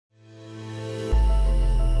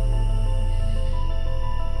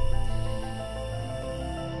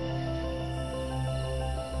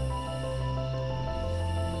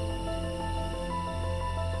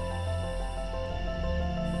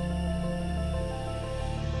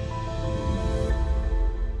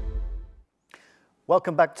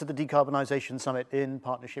Welcome back to the Decarbonisation Summit in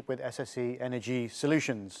partnership with SSE Energy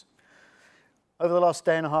Solutions. Over the last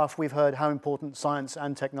day and a half, we've heard how important science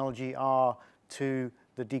and technology are to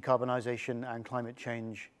the decarbonisation and climate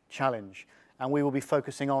change challenge. And we will be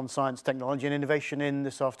focusing on science, technology and innovation in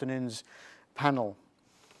this afternoon's panel.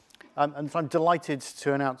 And I'm delighted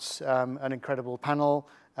to announce an incredible panel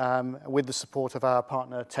with the support of our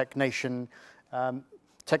partner Technation.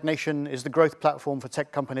 Technation is the growth platform for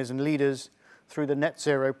tech companies and leaders through the Net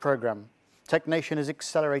Zero programme. Technation is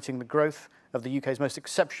accelerating the growth of the UK's most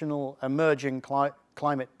exceptional emerging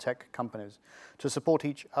climate tech companies to support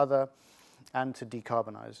each other and to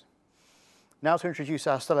decarbonise. Now to introduce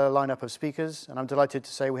our stellar lineup of speakers, and I'm delighted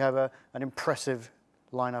to say we have an impressive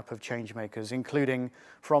lineup of change makers, including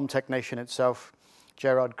from Technation itself,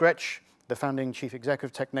 Gerard, Grech, the founding chief exec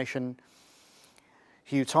of Technation,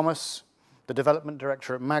 Hugh Thomas, the development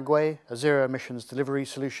director at Magway, a zero emissions delivery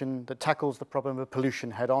solution that tackles the problem of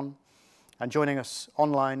pollution head on. And joining us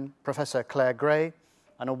online, Professor Clare Gray,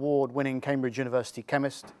 an award-winning Cambridge University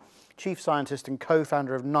chemist, chief scientist and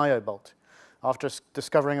co-founder of Nyobolt, after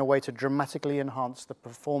discovering a way to dramatically enhance the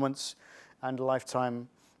performance and lifetime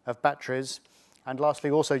of batteries. And lastly,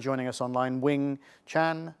 also joining us online, Wing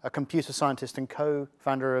Chan, a computer scientist and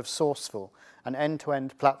co-founder of Sourceful, an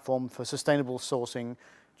end-to-end platform for sustainable sourcing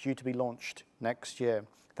due to be launched next year.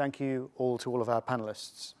 Thank you all to all of our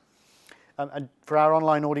panelists. And for our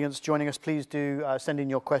online audience joining us, please do send in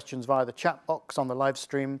your questions via the chat box on the live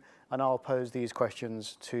stream, and I'll pose these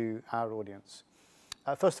questions to our audience.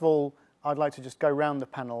 First of all, I'd like to just go round the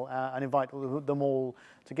panel and invite them all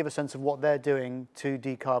to give a sense of what they're doing to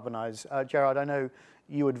decarbonise. Gerard, I know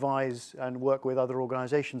you advise and work with other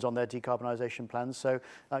organisations on their decarbonisation plans, so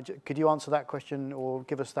could you answer that question or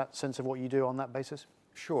give us that sense of what you do on that basis?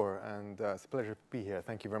 Sure, and it's a pleasure to be here.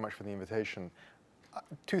 Thank you very much for the invitation.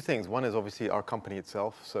 Two things. One is obviously our company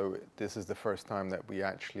itself. So this is the first time that we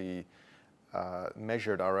actually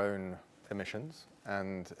measured our own emissions.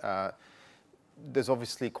 And there's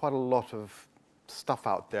obviously quite a lot of stuff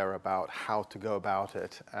out there about how to go about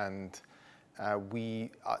it. And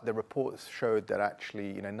the reports showed that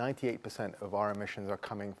actually 98% of our emissions are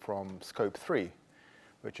coming from scope 3,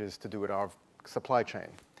 which is to do with our supply chain.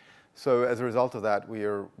 So as a result of that, we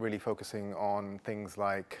are really focusing on things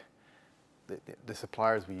like the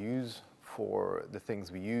suppliers we use for the things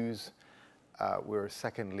we use. We're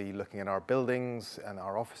secondly looking at our buildings and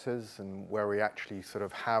our offices and where we actually sort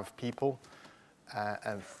of have people.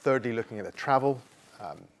 And thirdly, looking at the travel.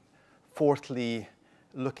 Fourthly,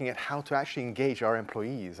 looking at how to actually engage our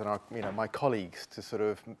employees and our, my colleagues to sort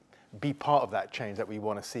of be part of that change that we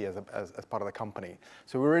want to see as part of the company.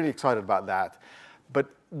 So we're really excited about that. But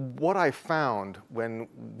what I found when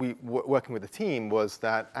we were working with the team was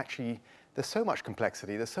that actually there's so much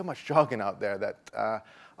complexity, there's so much jargon out there that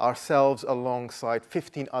ourselves alongside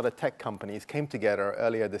 15 other tech companies came together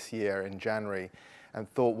earlier this year in January and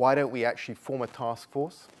thought, why don't we actually form a task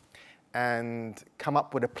force and come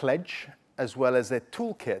up with a pledge as well as a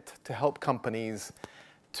toolkit to help companies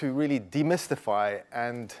to really demystify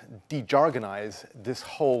and de-jargonize this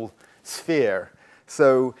whole sphere.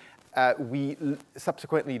 So we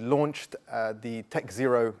subsequently launched the Tech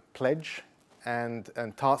Zero Pledge and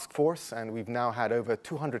task force, and we've now had over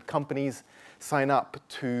 200 companies sign up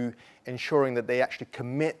to ensuring that they actually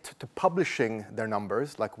commit to publishing their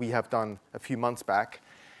numbers, like we have done a few months back,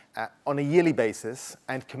 on a yearly basis,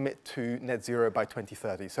 and commit to net zero by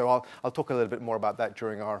 2030. So I'll talk a little bit more about that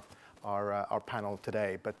during our panel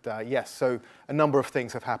today. But yes, so a number of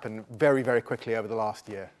things have happened very, very quickly over the last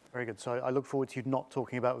year. Very good. So I look forward to you not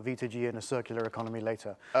talking about V2G and a circular economy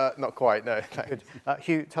later. Not quite, no. Good.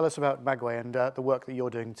 Hugh, tell us about Magway and the work that you're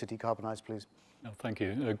doing to decarbonise, please. No, thank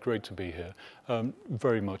you. Great to be here.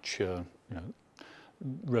 Very much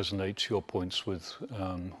resonates your points with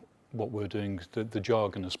what we're doing, the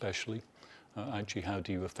jargon especially. Actually, how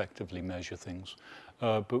do you effectively measure things?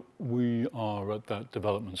 But we are at that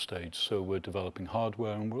development stage, so we're developing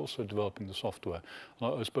hardware and we're also developing the software.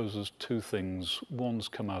 I suppose there's two things. One's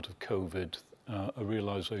come out of COVID, a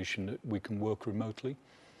realization that we can work remotely,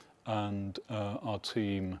 and our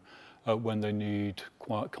team, when they need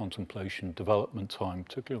quiet contemplation, development time,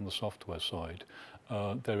 particularly on the software side,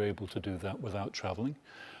 they're able to do that without traveling.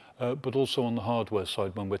 but also on the hardware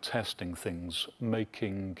side when we're testing things,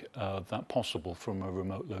 making that possible from a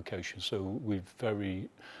remote location. So we've very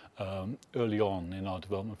early on in our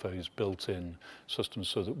development phase built in systems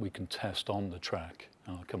so that we can test on the track.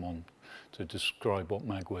 And I'll come on to describe what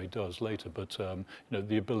Magway does later, but you know,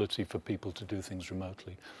 the ability for people to do things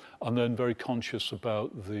remotely. And then very conscious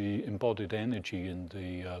about the embodied energy in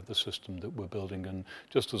the system that we're building. And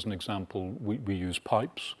just as an example, we use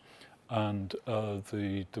pipes. And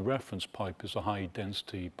the reference pipe is a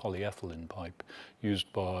high-density polyethylene pipe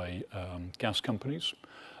used by gas companies,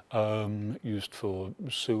 used for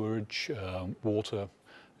sewerage, water,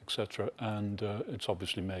 etc. And it's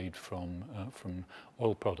obviously made from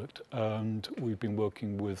oil product. And we've been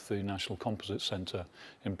working with the National Composite Centre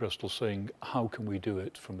in Bristol, saying how can we do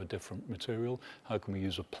it from a different material? How can we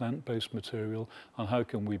use a plant-based material? And how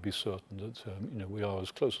can we be certain that you know, we are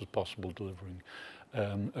as close as possible delivering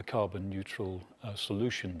a carbon neutral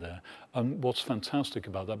solution there. And what's fantastic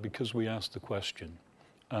about that, because we asked the question,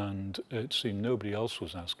 and it seemed nobody else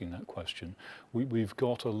was asking that question, we've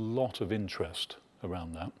got a lot of interest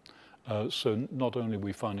around that. So not only are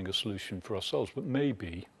we finding a solution for ourselves, but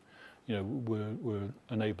maybe, you know, we're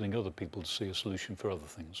enabling other people to see a solution for other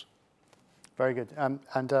things. Very good.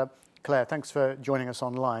 Claire, thanks for joining us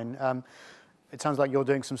online. It sounds like you're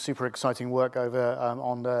doing some super exciting work over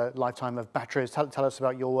on the lifetime of batteries. Tell us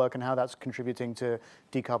about your work and how that's contributing to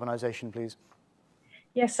decarbonisation, please.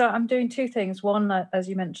 Yes, so I'm doing two things. One, as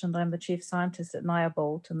you mentioned, I'm the chief scientist at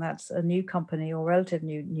Nyobolt, and that's a new company, or relative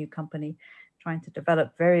new company, trying to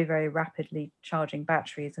develop very, very rapidly charging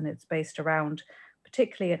batteries. And it's based around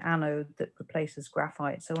particularly an anode that replaces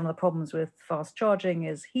graphite. So one of the problems with fast charging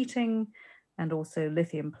is heating, and also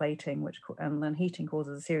lithium plating, and then heating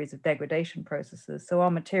causes a series of degradation processes. So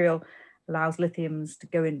our material allows lithiums to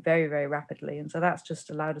go in very, very rapidly. And so that's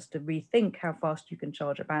just allowed us to rethink how fast you can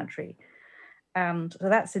charge a battery. And so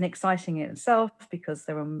that's exciting in itself, because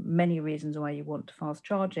there are many reasons why you want fast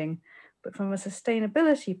charging. But from a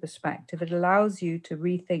sustainability perspective, it allows you to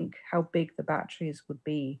rethink how big the batteries would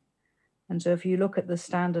be. And so if you look at the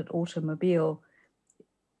standard automobile,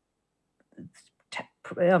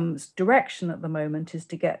 direction at the moment is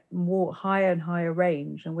to get more higher and higher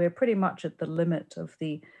range, and we're pretty much at the limit of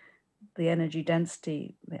the energy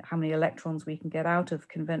density, how many electrons we can get out of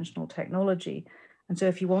conventional technology. And so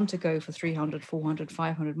if you want to go for 300, 400,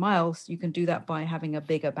 500 miles, you can do that by having a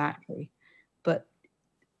bigger battery. But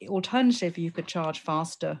alternatively, you could charge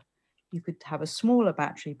faster. You could have a smaller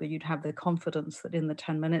battery, but you'd have the confidence that in the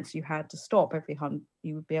 10 minutes you had to stop every 100,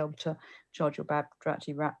 you would be able to charge your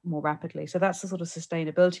battery more rapidly. So that's the sort of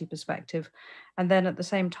sustainability perspective. And then at the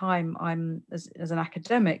same time, I'm as an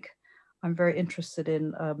academic, I'm very interested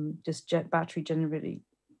in just battery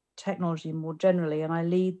technology more generally, and I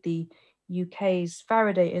lead the UK's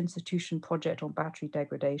Faraday Institution project on battery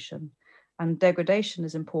degradation. And degradation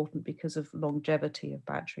is important because of longevity of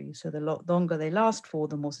batteries. So the longer they last for,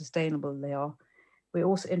 the more sustainable they are. We're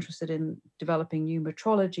also interested in developing new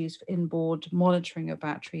metrologies for inboard monitoring of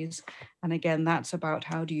batteries. And again, that's about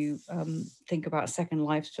how do you think about second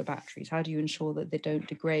lives for batteries? How do you ensure that they don't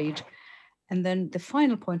degrade? And then the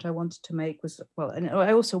final point I wanted to make was, well, and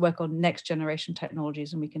I also work on next generation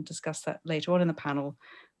technologies, and we can discuss that later on in the panel.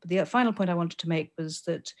 But the final point I wanted to make was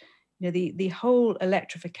that, you know, the whole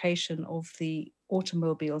electrification of the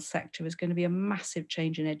automobile sector is going to be a massive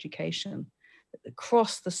change in education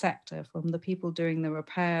across the sector, from the people doing the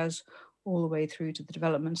repairs all the way through to the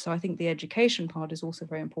development. So I think the education part is also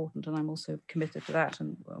very important, and I'm also committed to that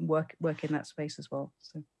and work in that space as well.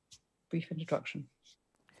 So brief introduction.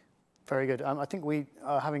 Very good. I think we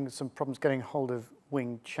are having some problems getting hold of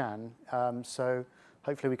Wing Chan, so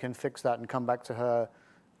hopefully we can fix that and come back to her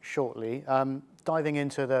shortly. Diving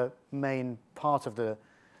into the main part of the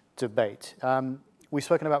debate, we've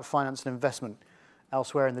spoken about finance and investment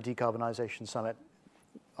elsewhere in the Decarbonisation Summit.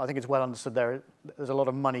 I think it's well understood there's a lot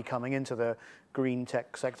of money coming into the green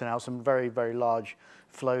tech sector now, some very, very large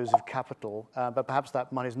flows of capital, but perhaps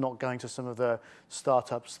that money is not going to some of the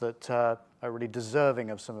startups that are really deserving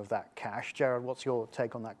of some of that cash. Gerard, what's your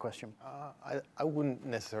take on that question? I wouldn't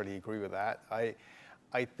necessarily agree with that.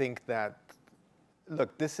 I think that,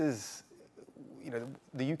 look, this is, you know,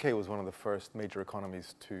 the UK was one of the first major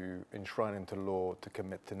economies to enshrine into law to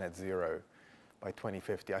commit to net zero by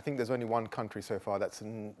 2050. I think there's only one country so far that's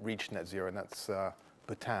reached net zero, and that's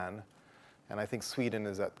Bhutan. And I think Sweden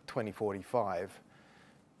is at 2045.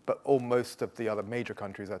 But most of the other major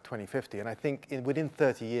countries are at 2050. And I think within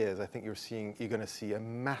 30 years, I think you're going to see a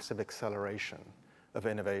massive acceleration of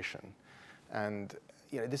innovation. And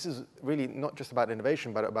this is really not just about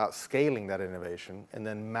innovation, but about scaling that innovation and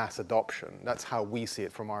then mass adoption. That's how we see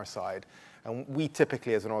it from our side. And we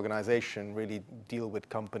typically, as an organization, really deal with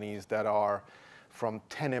companies that are from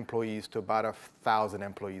 10 employees to about 1,000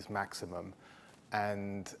 employees maximum.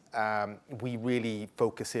 And we really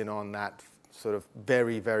focus in on that sort of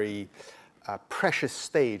very, very precious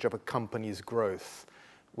stage of a company's growth,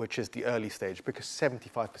 which is the early stage, because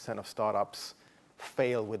 75% of startups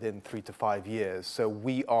fail within 3 to 5 years. So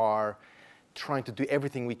we are trying to do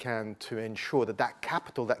everything we can to ensure that that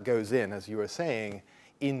capital that goes in, as you were saying,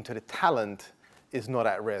 into the talent is not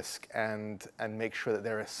at risk, and make sure that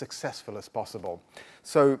they're as successful as possible.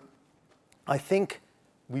 So I think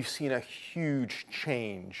we've seen a huge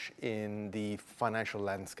change in the financial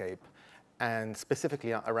landscape, and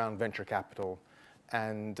specifically around venture capital.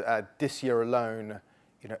 And this year alone,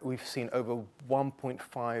 we've seen over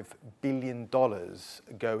 $1.5 billion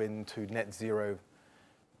go into net zero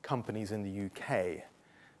companies in the UK.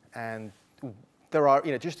 And there are,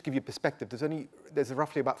 just to give you perspective, there's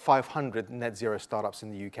roughly about 500 net zero startups in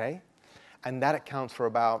the UK, and that accounts for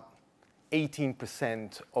about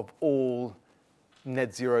 18% of all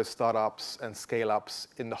net zero startups and scale-ups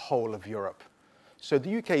in the whole of Europe. So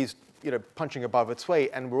the UK is punching above its weight,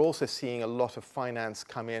 and we're also seeing a lot of finance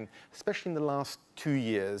come in, especially in the last 2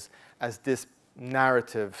 years, as this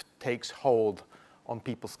narrative takes hold on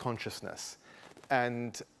people's consciousness.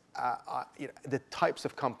 And the types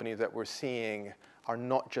of companies that we're seeing are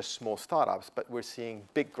not just small startups, but we're seeing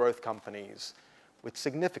big growth companies with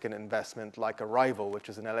significant investment, like Arrival, which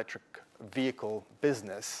is an electric vehicle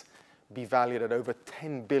business, be valued at over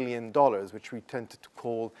 $10 billion, which we tend to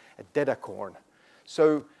call a dedacorn.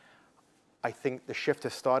 So I think the shift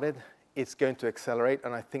has started. It's going to accelerate,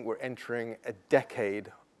 and I think we're entering a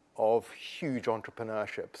decade of huge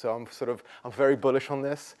entrepreneurship. So I'm very bullish on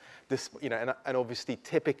this. And obviously,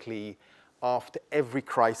 typically, after every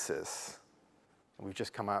crisis, and we're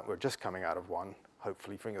just coming out of one,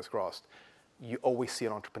 hopefully, fingers crossed, you always see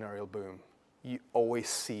an entrepreneurial boom. You always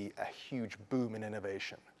see a huge boom in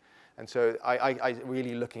innovation. And so I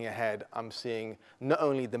really looking ahead, I'm seeing not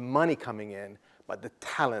only the money coming in, but the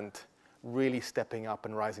talent really stepping up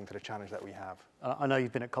and rising to the challenge that we have. I know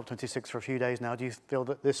you've been at COP26 for a few days now. Do you feel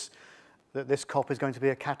that this COP is going to be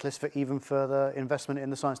a catalyst for even further investment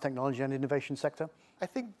in the science, technology, and innovation sector? I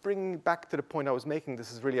think bringing back to the point I was making,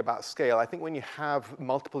 this is really about scale. I think when you have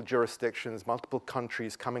multiple jurisdictions, multiple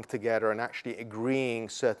countries coming together and actually agreeing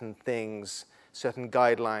certain things, certain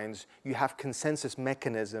guidelines, you have consensus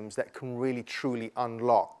mechanisms that can really, truly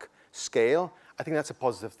unlock scale. I think that's a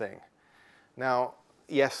positive thing. Now,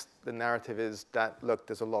 yes, the narrative is that, look,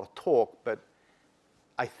 there's a lot of talk, but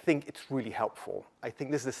I think it's really helpful. I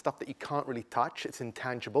think this is the stuff that you can't really touch. It's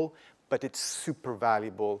intangible, but it's super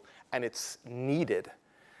valuable, and it's needed.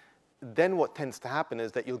 Then what tends to happen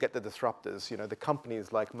is that you'll get the disruptors, the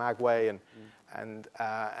companies like Magway and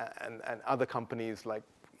other companies like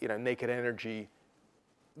Naked Energy.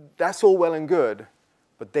 That's all well and good,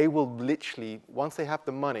 but they will literally, once they have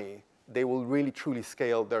the money, they will really truly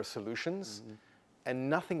scale their solutions, and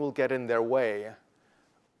nothing will get in their way,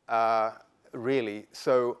 really.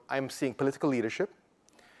 So I'm seeing political leadership.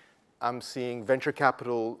 I'm seeing venture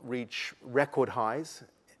capital reach record highs.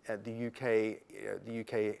 The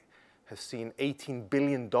UK has seen $18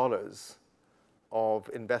 billion of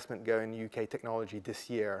investment go in UK technology this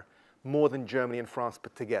year, more than Germany and France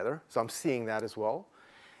put together. So I'm seeing that as well.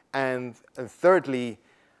 And thirdly,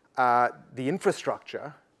 the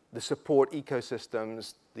infrastructure, the support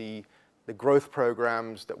ecosystems, the growth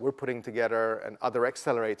programs that we're putting together and other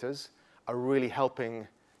accelerators are really helping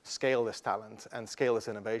scale this talent and scale this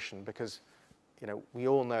innovation, because we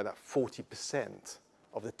all know that 40%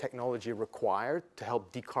 of the technology required to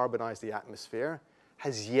help decarbonize the atmosphere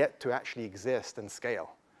has yet to actually exist and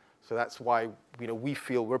scale. So that's why we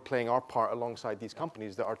feel we're playing our part alongside these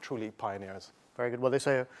companies that are truly pioneers. Very good. Well, they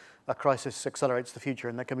say a crisis accelerates the future,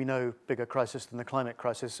 and there can be no bigger crisis than the climate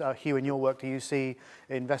crisis. Hugh, in your work, do you see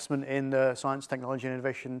investment in the science, technology, and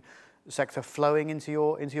innovation sector flowing into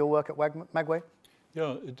your work at Magway?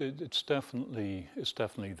 Yeah, it's definitely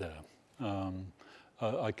there.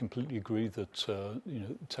 I completely agree that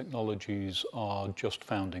technologies are just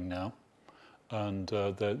founding now, and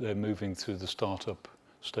they're moving through the startup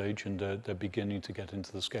stage, and they're beginning to get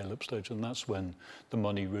into the scale-up stage, and that's when the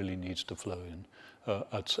money really needs to flow in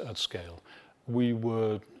at scale. We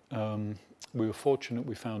were fortunate.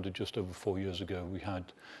 We founded just over 4 years ago. We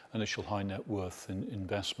had initial high net worth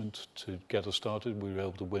investment to get us started. We were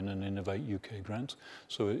able to win an Innovate UK grant.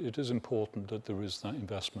 So it is important that there is that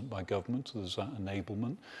investment by government. There's that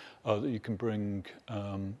enablement, that you can bring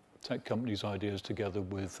tech companies' ideas together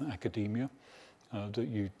with academia, that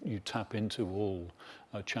you tap into all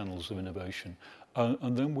channels of innovation.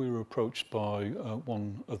 And then we were approached by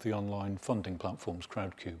one of the online funding platforms,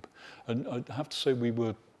 Crowdcube. And I have to say we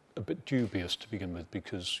were a bit dubious to begin with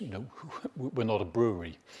because, we're not a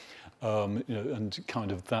brewery. And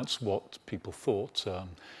kind of that's what people thought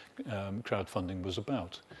crowdfunding was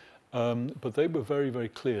about. But they were very, very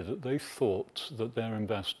clear that they thought that their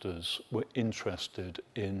investors were interested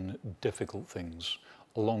in difficult things,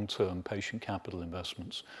 long-term patient capital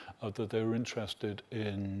investments, that they were interested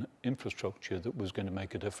in infrastructure that was going to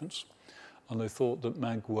make a difference. And they thought that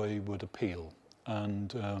Magway would appeal.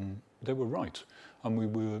 And they were right. And we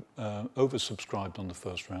were oversubscribed on the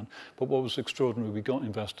first round. But what was extraordinary, we got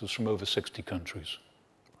investors from over 60 countries.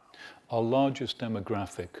 Our largest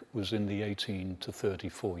demographic was in the 18 to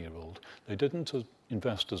 34-year-old. They didn't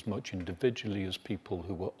invest as much individually as people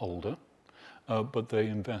who were older, but they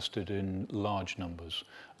invested in large numbers.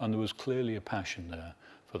 And there was clearly a passion there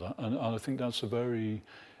for that. And I think that's a very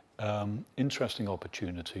interesting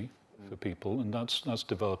opportunity for people, and that's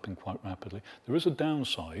developing quite rapidly. There is a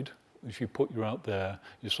downside. If you put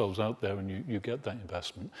yourselves out there and you get that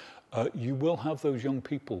investment, you will have those young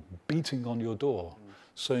people beating on your door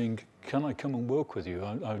saying, can I come and work with you?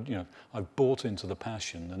 I've bought into the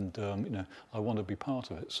passion and I want to be part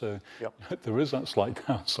of it. So there is that slight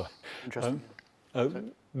downside. Interesting.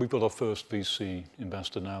 We've got our first VC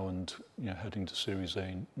investor now and heading to Series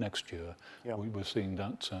A next year. We're seeing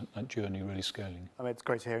that journey really scaling. I mean, it's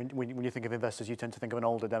great to hear. When you think of investors, you tend to think of an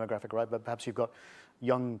older demographic, right? But perhaps you've got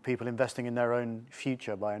young people investing in their own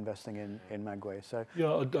future by investing in Magway. So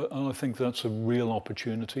I think that's a real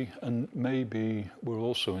opportunity, and maybe we're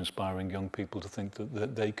also inspiring young people to think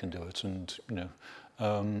that they can do it. And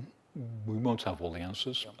we won't have all the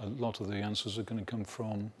answers. A lot of the answers are going to come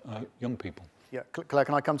from young people. Yeah, Clare,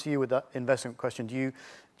 can I come to you with that investment question? Do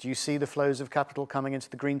you see the flows of capital coming into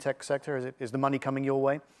the green tech sector? Is the money coming your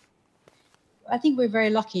way? I think we're very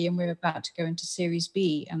lucky, and we're about to go into Series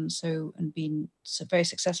B, and been very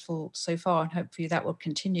successful so far, and hopefully that will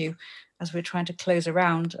continue as we're trying to close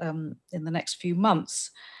around in the next few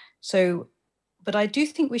months. But I do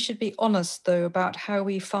think we should be honest, though, about how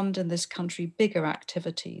we fund in this country bigger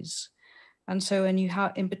activities. And so,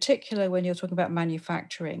 in particular, when you're talking about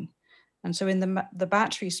manufacturing. And so in the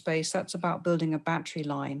battery space, that's about building a battery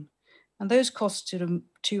line. And those cost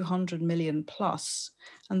 200 million plus.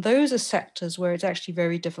 And those are sectors where it's actually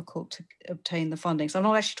very difficult to obtain the funding. So I'm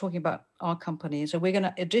not actually talking about our company. So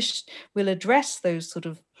we'll address those sort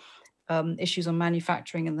of issues on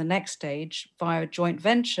manufacturing in the next stage via joint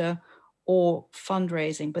venture or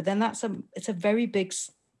fundraising. But then it's a very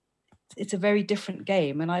different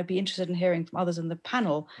game. And I'd be interested in hearing from others in the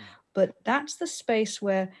panel. But that's the space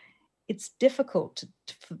where it's difficult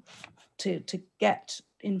to get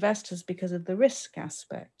investors because of the risk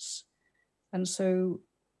aspects. And so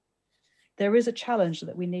there is a challenge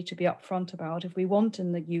that we need to be upfront about. If we want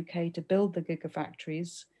in the UK to build the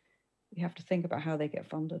gigafactories, we have to think about how they get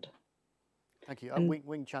funded. Thank you.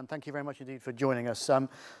 Wing Chan, thank you very much indeed for joining us.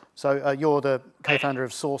 So you're the co-founder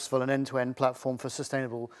of Sourceful, an end-to-end platform for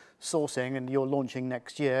sustainable sourcing, and you're launching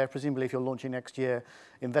next year. Presumably, if you're launching next year,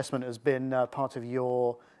 investment has been part of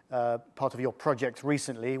your project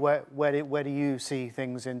recently. Where do you see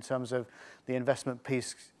things in terms of the investment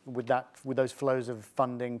piece with those flows of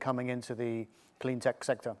funding coming into the clean tech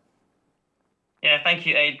sector? Yeah, thank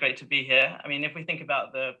you, Aid. Great to be here. I mean, if we think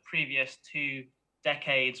about the previous 2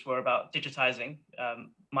 decades were about digitizing.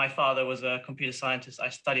 My father was a computer scientist. I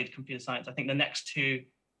studied computer science. I think the next 2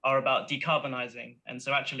 are about decarbonizing. And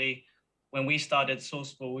so actually, when we started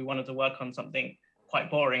Sourceful, we wanted to work on something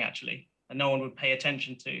quite boring, actually, and no one would pay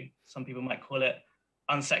attention to. Some people might call it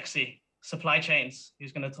unsexy supply chains.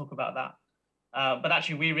 Who's going to talk about that? But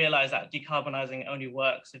actually, we realized that decarbonizing only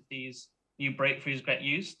works if these new breakthroughs get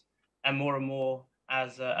used. And more,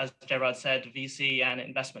 as Gerard said, VC and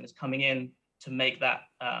investment is coming in to make that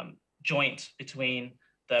joint between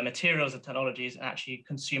the materials and technologies and actually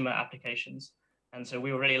consumer applications. And so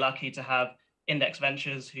we were really lucky to have Index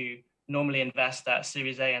Ventures, who normally invest at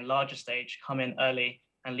Series A and larger stage, come in early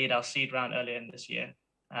and lead our seed round earlier in this year.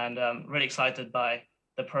 And really excited by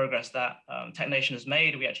the progress that Technation has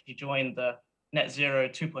made. We actually joined the Net Zero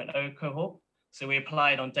 2.0 cohort. So we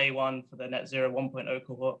applied on day 1 for the Net Zero 1.0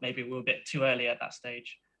 cohort. Maybe we were a bit too early at that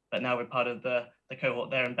stage, but now we're part of the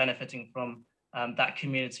cohort there and benefiting from that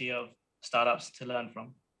community of startups to learn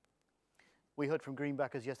from. We heard from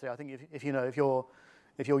greenbackers yesterday. I think if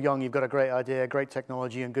you're young, you've got a great idea, great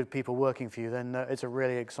technology, and good people working for you, then it's a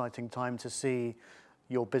really exciting time to see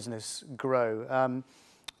your business grow.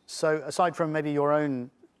 So aside from maybe your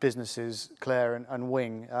own businesses, Clare and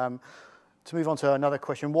Wing. To move on to another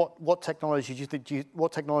question, what technologies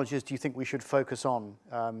do you think we should focus on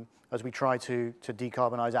as we try to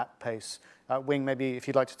decarbonize at pace? Wing, maybe if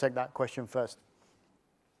you'd like to take that question first.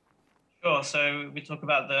 Sure. So we talk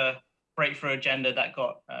about the breakthrough agenda that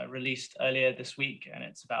got released earlier this week, and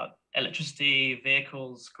it's about electricity,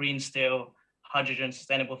 vehicles, green steel, hydrogen,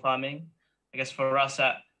 sustainable farming. I guess for us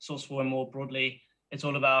at Sourceful and more broadly, it's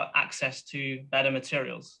all about access to better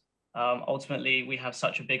materials. Ultimately, we have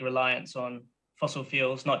such a big reliance on fossil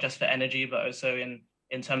fuels, not just for energy, but also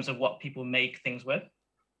in terms of what people make things with.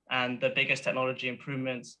 And the biggest technology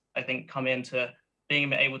improvements, I think, come into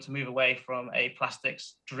being able to move away from a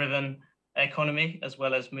plastics-driven economy, as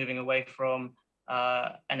well as moving away from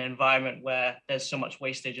an environment where there's so much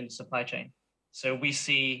wastage in the supply chain. So we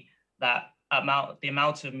see that the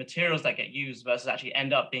amount of materials that get used versus actually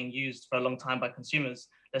end up being used for a long time by consumers,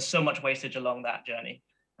 there's so much wastage along that journey.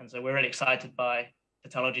 And so we're really excited by the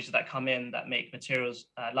technologies that come in that make materials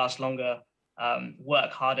last longer,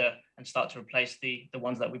 work harder, and start to replace the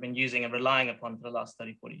ones that we've been using and relying upon for the last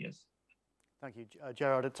 30, 40 years. Thank you.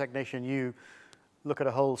 Gerard, at Technation, you look at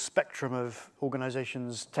a whole spectrum of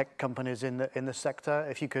organizations, tech companies in the sector.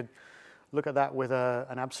 If you could look at that with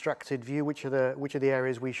an abstracted view, which are the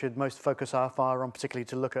areas we should most focus our fire on, particularly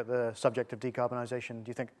to look at the subject of decarbonization, do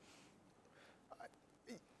you think?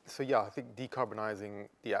 So yeah, I think decarbonizing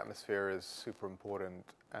the atmosphere is super important,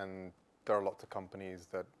 and there are lots of companies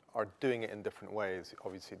that are doing it in different ways.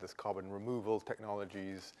 Obviously, there's carbon removal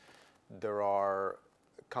technologies. There are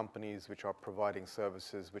companies which are providing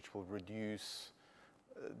services which will reduce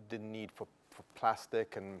the need for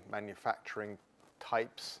plastic and manufacturing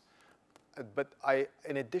types. But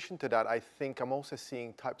in addition to that, I think I'm also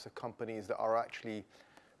seeing types of companies that are actually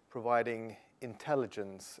providing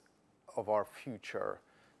intelligence of our future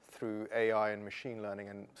through AI and machine learning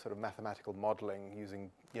and sort of mathematical modeling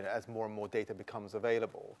using, as more and more data becomes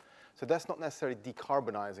available. So that's not necessarily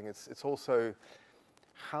decarbonizing. It's also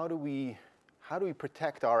how do we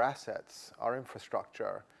protect our assets, our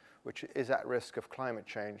infrastructure, which is at risk of climate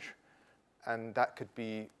change, and that could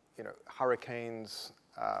be, hurricanes,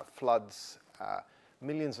 floods,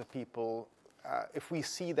 millions of people. If we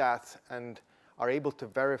see that and are able to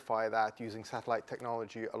verify that using satellite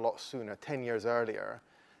technology a lot sooner, 10 years earlier,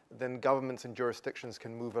 then governments and jurisdictions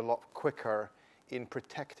can move a lot quicker in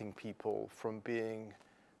protecting people from being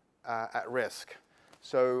at risk.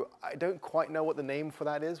 So I don't quite know what the name for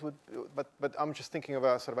that is, but I'm just thinking of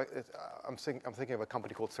I'm thinking of a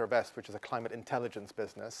company called Sourceful, which is a climate intelligence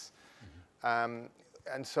business. Mm-hmm.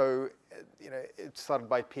 And so, it started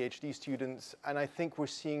by PhD students, and I think we're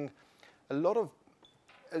seeing a lot of,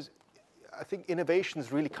 I think innovation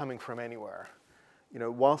is really coming from anywhere.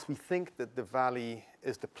 Whilst we think that the Valley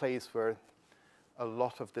is the place where a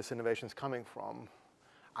lot of this innovation is coming from,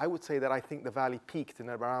 I would say that I think the Valley peaked in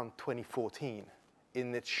around 2014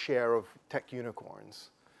 in its share of tech unicorns.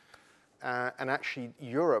 And actually,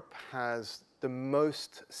 Europe has the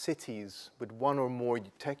most cities with one or more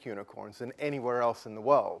tech unicorns than anywhere else in the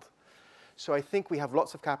world. So I think we have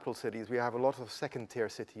lots of capital cities. We have a lot of second-tier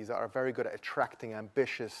cities that are very good at attracting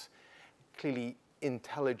ambitious, clearly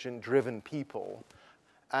intelligent, driven people.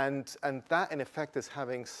 And that, in effect, is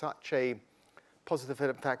having such a positive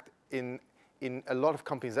impact in a lot of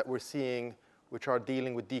companies that we're seeing which are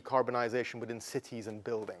dealing with decarbonization within cities and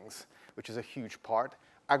buildings, which is a huge part.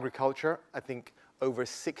 Agriculture, I think over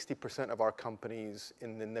 60% of our companies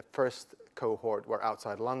in the first cohort were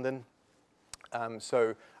outside London.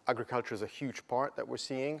 So agriculture is a huge part that we're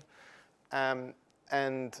seeing. But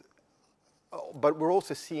we're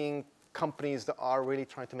also seeing companies that are really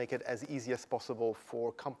trying to make it as easy as possible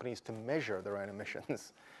for companies to measure their own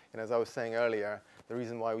emissions. And as I was saying earlier, the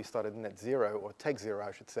reason why we started Net Zero, or Tech Zero,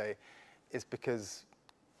 I should say, is because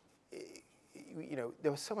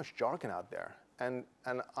there was so much jargon out there. And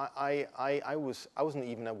I wasn't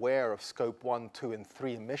even aware of scope 1, 2, and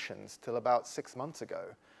 3 emissions till about 6 months ago.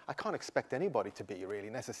 I can't expect anybody to be, really,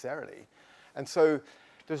 necessarily. And so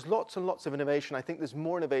there's lots and lots of innovation. I think there's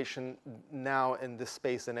more innovation now in this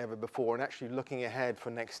space than ever before. And actually looking ahead for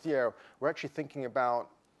next year, we're actually thinking about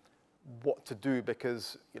what to do,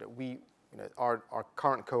 because our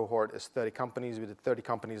current cohort is 30 companies. We did 30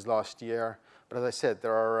 companies last year. But as I said,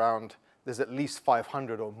 there's at least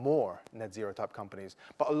 500 or more net zero type companies.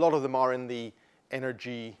 But a lot of them are in the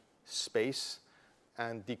energy space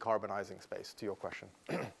and decarbonizing space, to your question.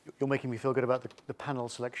 You're making me feel good about the panel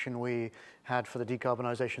selection we had for the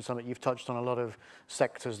Decarbonisation Summit. You've touched on a lot of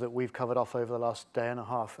sectors that we've covered off over the last day and a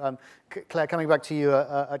half. Claire, coming back to you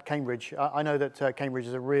at Cambridge, I know that Cambridge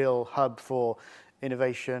is a real hub for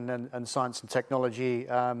innovation and science and technology.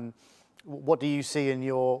 What do you see in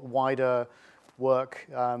your wider work,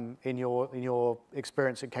 in your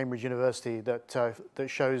experience at Cambridge University, that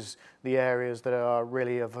shows the areas that are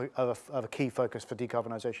really of a key focus for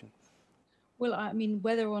decarbonisation? Well, I mean,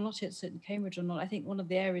 whether or not it's at Cambridge or not, I think one of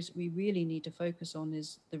the areas that we really need to focus on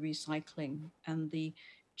is the recycling and the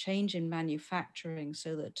change in manufacturing,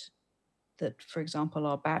 so that, for example,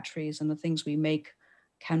 our batteries and the things we make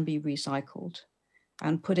can be recycled,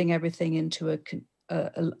 and putting everything into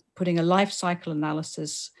putting a life cycle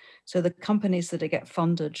analysis. So the companies that get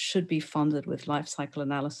funded should be funded with life cycle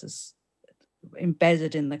analysis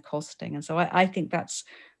embedded in the costing. And so I think that's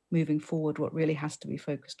moving forward what really has to be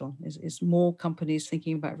focused on, is more companies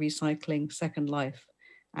thinking about recycling, second life,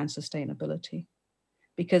 and sustainability.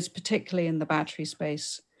 Because particularly in the battery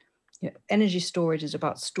space, energy storage is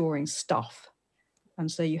about storing stuff.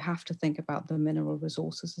 And so you have to think about the mineral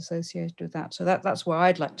resources associated with that. So that's where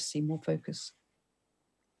I'd like to see more focus.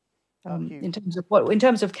 In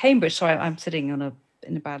terms of Cambridge, sorry, I'm sitting in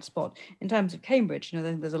a bad spot. In terms of Cambridge,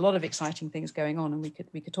 there's a lot of exciting things going on, and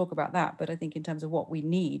we could talk about that. But I think in terms of what we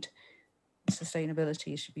need,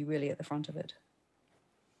 sustainability should be really at the front of it.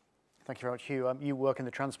 Thank you very much, Hugh. You work in the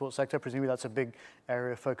transport sector. Presumably that's a big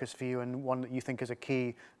area of focus for you, and one that you think is a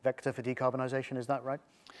key vector for decarbonisation. Is that right?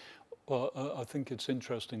 Well, I think it's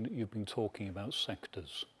interesting that you've been talking about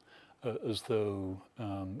sectors. As though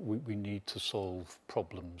we need to solve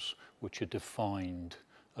problems which are defined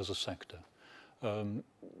as a sector.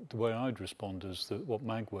 The way I'd respond is that what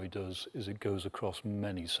Magway does is it goes across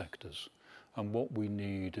many sectors. And what we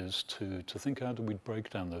need is to think, how do we break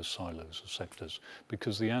down those silos of sectors?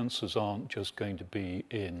 Because the answers aren't just going to be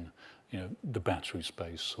in the battery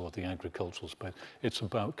space or the agricultural space. It's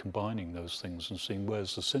about combining those things and seeing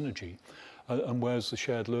where's the synergy and where's the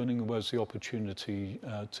shared learning and where's the opportunity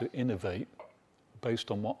to innovate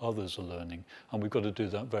based on what others are learning. And we've got to do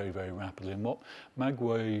that very, very rapidly. And what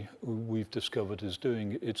Magway, we've discovered, is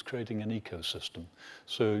doing, it's creating an ecosystem.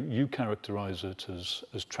 So you characterize it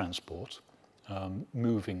as transport,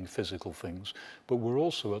 moving physical things, but we're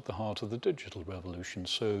also at the heart of the digital revolution.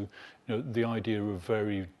 So the idea of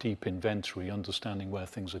very deep inventory, understanding where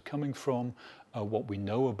things are coming from, what we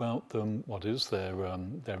know about them, what is their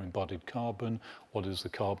embodied carbon, what is the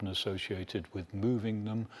carbon associated with moving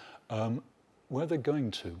them, where they're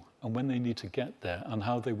going to and when they need to get there, and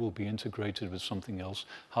how they will be integrated with something else,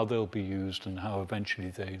 how they'll be used, and how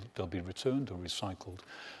eventually they'll be returned or recycled.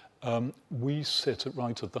 We sit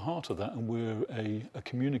right at the heart of that, and we're a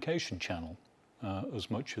communication channel as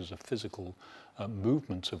much as a physical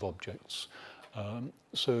movement of objects.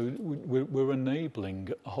 So we're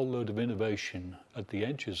enabling a whole load of innovation at the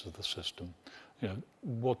edges of the system.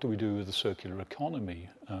 What do we do with the circular economy?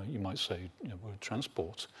 You might say, we're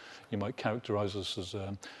transport. You might characterize us as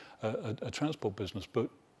a transport business, but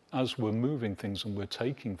as we're moving things and we're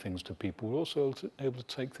taking things to people, we're also able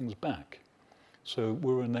to take things back. So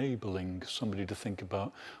we're enabling somebody to think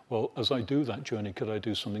about, well, as I do that journey, could I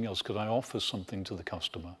do something else? Could I offer something to the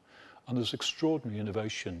customer? And there's extraordinary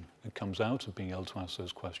innovation that comes out of being able to ask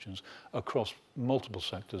those questions across multiple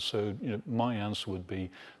sectors. So my answer would be,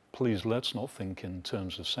 please, let's not think in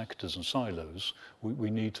terms of sectors and silos. We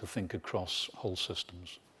need to think across whole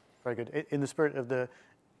systems. Very good. In the spirit of the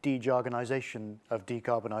de-jargonization of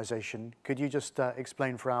decarbonisation, could you just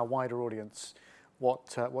explain for our wider audience what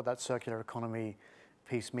that circular economy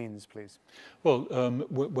piece means, please? Well,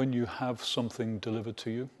 when you have something delivered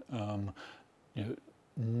to you,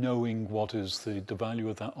 knowing what is the value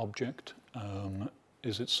of that object,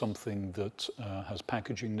 is it something that has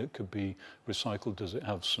packaging that could be recycled? Does it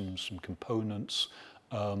have some components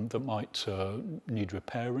that might need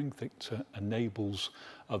repairing, that enables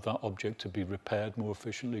that object to be repaired more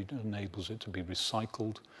efficiently, enables it to be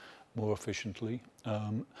recycled more efficiently,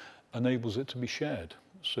 enables it to be shared?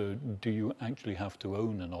 So do you actually have to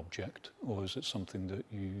own an object, or is it something that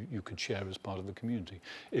you could share as part of the community?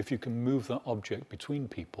 If you can move that object between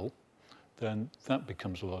people, then that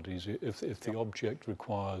becomes a lot easier. If the object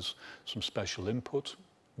requires some special input,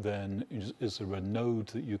 then is there a node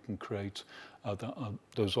that you can create that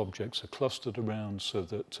those objects are clustered around so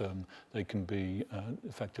that they can be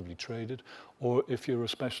effectively traded? Or if you're a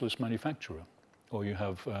specialist manufacturer, or you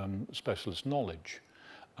have specialist knowledge,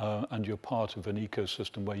 and you're part of an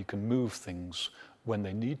ecosystem where you can move things when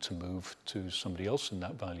they need to move to somebody else in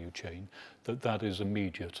that value chain, that is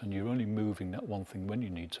immediate, and you're only moving that one thing when you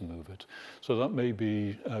need to move it. So that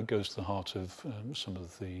maybe goes to the heart of some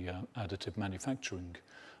of the additive manufacturing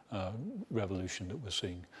revolution that we're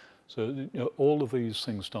seeing. So all of these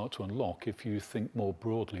things start to unlock if you think more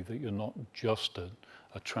broadly that you're not just a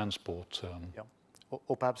transport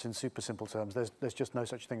or perhaps in super simple terms, there's just no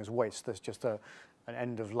such thing as waste. There's just an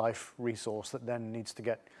end-of-life resource that then needs to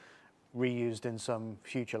get reused in some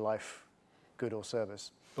future life good or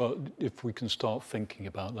service. Well, if we can start thinking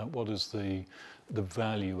about that, what is the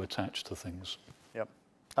value attached to things? Yep.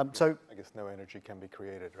 So I guess no energy can be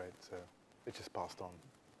created, right? So it's just passed on.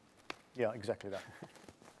 Yeah, exactly that.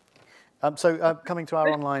 Coming to our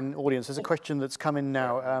online audience, there's a question that's come in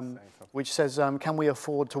now, which says, can we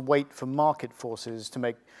afford to wait for market forces to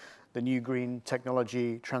make the new green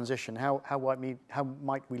technology transition? How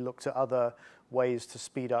might we look to other ways to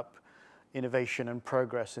speed up innovation and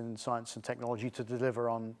progress in science and technology to deliver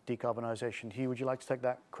on decarbonisation? Hugh, would you like to take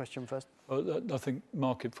that question first? Well, I think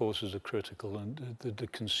market forces are critical, and the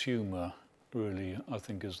consumer really, I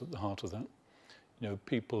think, is at the heart of that. You know,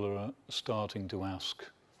 people are starting to ask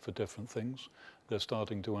for different things. They're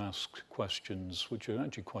starting to ask questions which are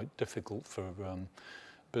actually quite difficult for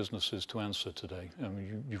businesses to answer today. I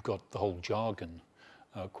mean, you've got the whole jargon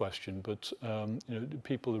question, but you know,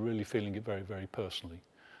 people are really feeling it very, very personally.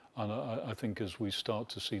 And I think as we start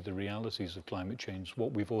to see the realities of climate change,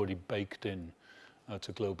 what we've already baked in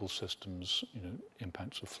to global systems, you know,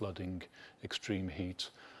 impacts of flooding, extreme heat,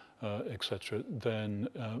 etc., then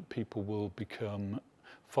people will become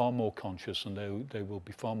far more conscious, and they will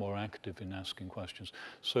be far more active in asking questions.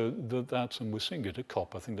 So that's, and we're seeing it at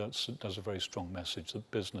COP, I think that's a very strong message that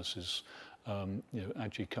business is you know,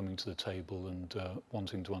 actually coming to the table and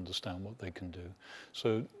wanting to understand what they can do.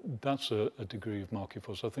 So that's a degree of market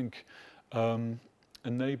force. I think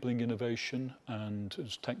enabling innovation, and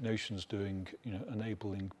as Technation's doing, you know,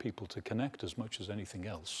 enabling people to connect as much as anything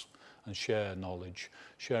else and share knowledge,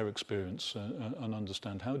 share experience, and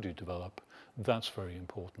understand how do you develop. That's very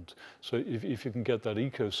important. So if you can get that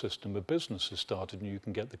ecosystem of businesses started, and you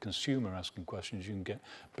can get the consumer asking questions, you can get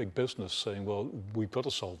big business saying, well, we've got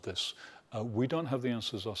to solve this. We don't have the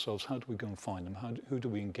answers ourselves. How do we go and find them? Who do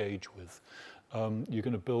we engage with? You're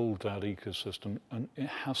going to build that ecosystem, and it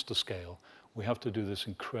has to scale. We have to do this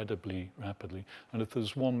incredibly rapidly. And if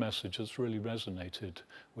there's one message that's really resonated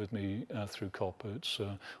with me through COP, it's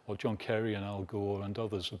what John Kerry and Al Gore and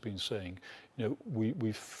others have been saying. You know,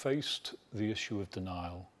 we've faced the issue of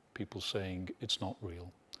denial, people saying it's not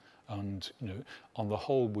real. And you know, on the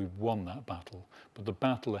whole, we've won that battle. But the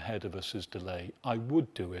battle ahead of us is delay. I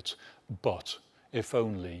would do it, but if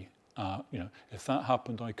only, you know, if that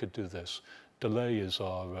happened, I could do this. Delay is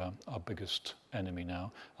our biggest enemy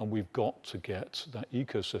now, and we've got to get that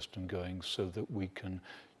ecosystem going so that we can,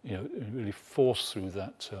 you know, really force through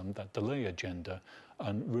that that delay agenda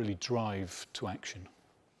and really drive to action.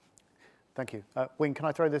 Thank you. Wing, can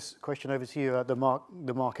I throw this question over to you?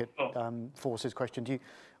 The market forces question.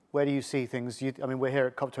 Where do you see things? I mean, we're here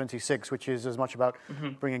at COP26, which is as much about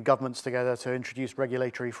bringing governments together to introduce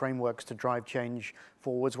regulatory frameworks to drive change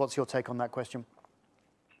forwards. What's your take on that question?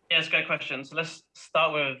 Yeah, it's a great question. So let's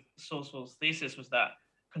start with Sourceful's thesis was that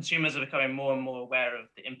consumers are becoming more and more aware of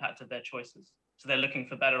the impact of their choices. So they're looking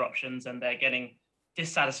for better options, and they're getting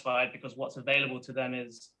dissatisfied because what's available to them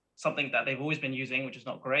is something that they've always been using, which is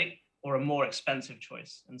not great, or a more expensive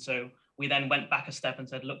choice. And so we then went back a step and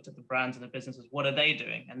said, looked at the brands and the businesses, what are they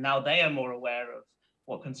doing? And now they are more aware of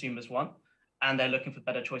what consumers want, and they're looking for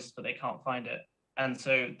better choices, but they can't find it. And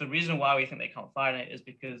so the reason why we think they can't find it is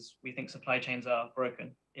because we think supply chains are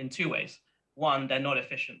broken in two ways. One, they're not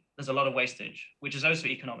efficient. There's a lot of wastage, which is also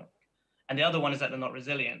economic. And the other one is that they're not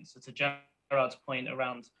resilient. So to Gerard's point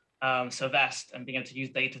around Sylvester and being able to use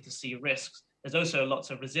data to see risks, there's also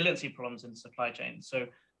lots of resiliency problems in the supply chain. So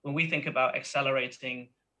when we think about accelerating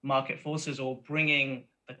market forces or bringing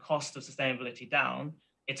the cost of sustainability down,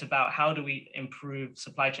 it's about how do we improve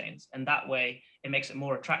supply chains? And that way, it makes it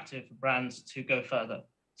more attractive for brands to go further.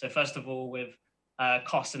 So first of all, with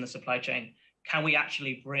costs in the supply chain, can we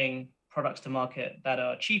actually bring products to market that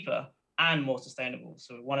are cheaper and more sustainable?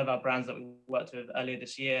 So one of our brands that we worked with earlier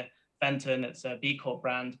this year, Fenton, it's a B Corp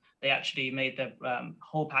brand, they actually made their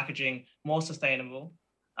whole packaging more sustainable.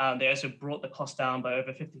 They also brought the cost down by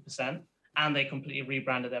over 50%, and they completely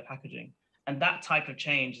rebranded their packaging. And that type of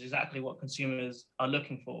change is exactly what consumers are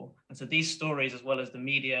looking for. And so these stories, as well as the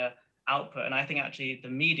media output, and I think actually the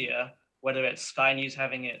media, whether it's Sky News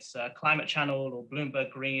having its climate channel or Bloomberg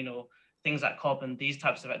Green or things like COP and these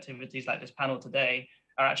types of activities like this panel today,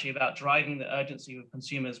 are actually about driving the urgency with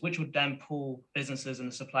consumers, which would then pull businesses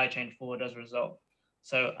and the supply chain forward as a result.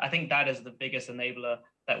 So I think that is the biggest enabler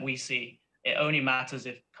that we see. It only matters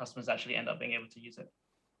if customers actually end up being able to use it.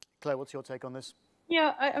 Claire, what's your take on this?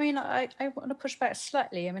 Yeah, I mean, I want to push back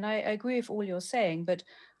slightly. I mean, I agree with all you're saying, but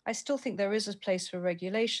I still think there is a place for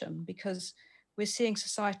regulation, because we're seeing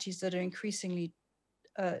societies that are increasingly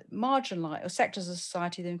marginalized, or sectors of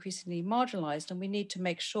society that are increasingly marginalized, and we need to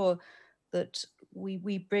make sure that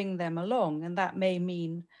we bring them along. And that may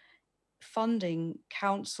mean funding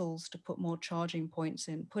councils to put more charging points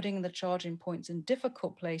in, putting the charging points in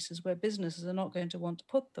difficult places where businesses are not going to want to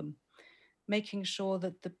put them, making sure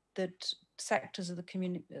that that sectors of the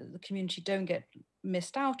community don't get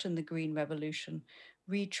missed out in the green revolution,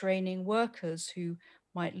 retraining workers who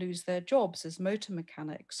might lose their jobs as motor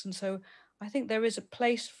mechanics. And so I think there is a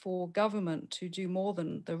place for government to do more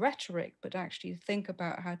than the rhetoric, but actually think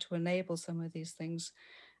about how to enable some of these things.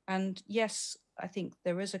 And yes, I think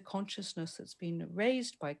there is a consciousness that's been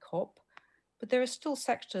raised by COP, but there are still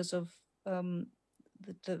sectors of the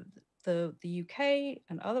UK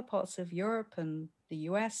and other parts of Europe and the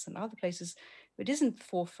US and other places. It isn't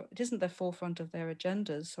the forefront of their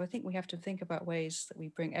agendas. So I think we have to think about ways that we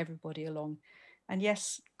bring everybody along. And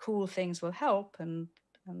yes, cool things will help,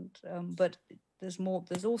 but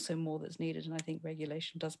there's also more that's needed, and I think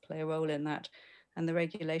regulation does play a role in that. And the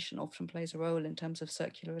regulation often plays a role in terms of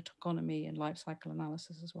circular economy and life cycle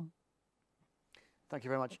analysis as well. Thank you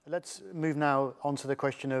very much. Let's move now on to the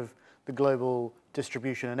question of the global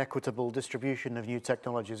distribution and equitable distribution of new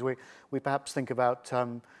technologies. We perhaps think about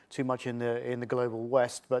too much in the global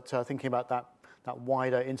West, but thinking about that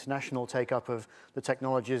wider international take-up of the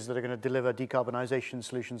technologies that are going to deliver decarbonisation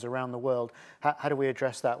solutions around the world. How do we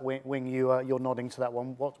address that? Wing, you're nodding to that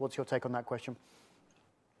one. What's your take on that question?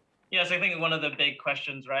 Yes, I think one of the big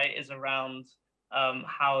questions, right, is around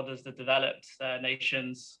how does the developed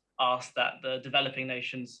nations ask that the developing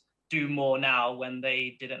nations do more now when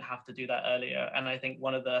they didn't have to do that earlier? And I think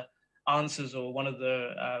one of the answers, or one of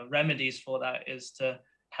the remedies for that, is to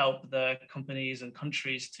help the companies and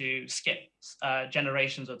countries to skip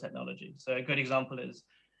generations of technology. So a good example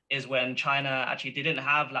is when China actually didn't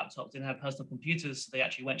have laptops, didn't have personal computers, so they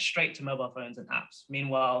actually went straight to mobile phones and apps.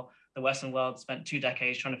 Meanwhile, the Western world spent 2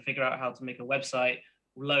 decades trying to figure out how to make a website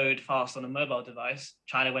load fast on a mobile device.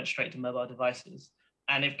 China went straight to mobile devices.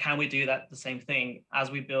 And can we do that the same thing as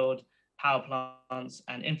we build power plants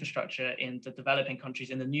and infrastructure in the developing countries,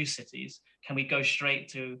 in the new cities? Can we go straight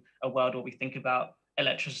to a world where we think about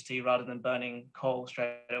electricity rather than burning coal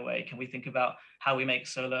straight away? Can we think about how we make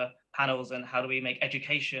solar panels, and how do we make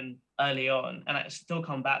education early on? And I still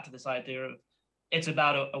come back to this idea of it's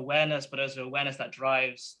about awareness, but also awareness that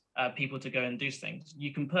drives people to go and do things.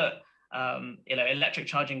 You can put electric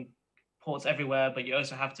charging ports everywhere, but you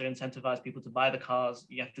also have to incentivize people to buy the cars.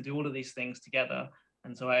 You have to do all of these things together.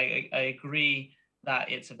 And so I agree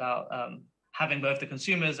that it's about having both the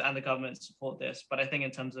consumers and the government support this. But I think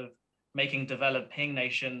in terms of making developing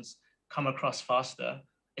nations come across faster,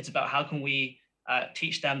 it's about how can we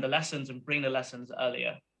teach them the lessons and bring the lessons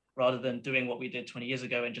earlier, rather than doing what we did 20 years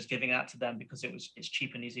ago and just giving that to them because it's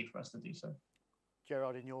cheap and easy for us to do so.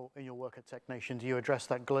 Gerard, in your work at Technation, do you address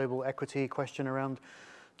that global equity question around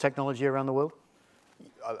technology around the world?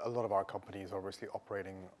 A lot of our companies are obviously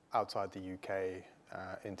operating outside the UK,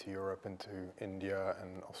 into Europe, into India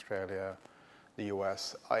and Australia, the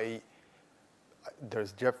US.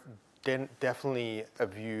 There's definitely a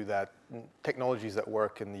view that technologies that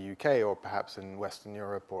work in the UK, or perhaps in Western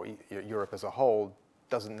Europe, or Europe as a whole,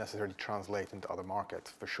 doesn't necessarily translate into other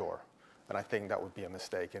markets, for sure. And I think that would be a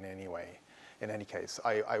mistake in any way. In any case,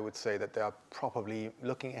 I would say that they are probably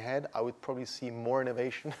looking ahead. I would probably see more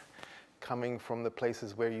innovation coming from the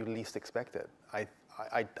places where you least expect it.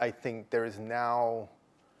 I think there is now,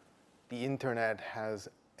 the internet has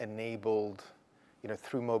enabled,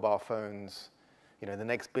 through mobile phones, the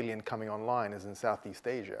next billion coming online is in Southeast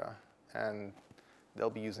Asia, and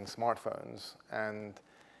they'll be using smartphones. And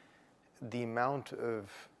the amount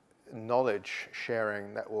of knowledge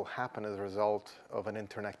sharing that will happen as a result of an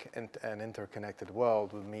interconnected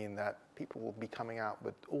world will mean that people will be coming out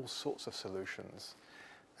with all sorts of solutions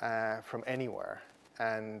from anywhere.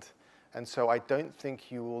 And so I don't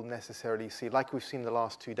think you will necessarily see, like we've seen the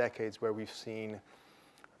last 2 decades, where we've seen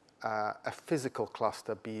a physical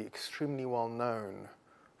cluster be extremely well known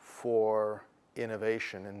for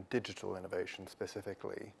innovation, and digital innovation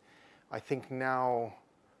specifically. I think now,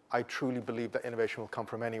 I truly believe that innovation will come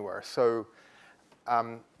from anywhere. So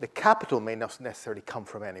the capital may not necessarily come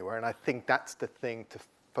from anywhere, and I think that's the thing to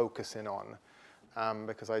focus in on,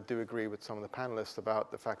 because I do agree with some of the panelists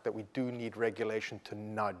about the fact that we do need regulation to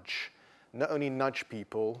nudge, not only nudge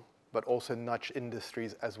people, but also nudge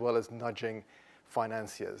industries, as well as nudging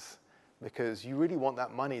financiers, because you really want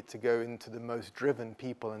that money to go into the most driven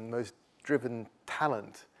people and most driven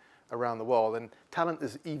talent around the world, and talent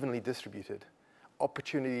is evenly distributed.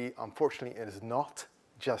 Opportunity, unfortunately, it is not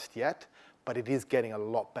just yet, but it is getting a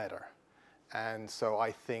lot better. And so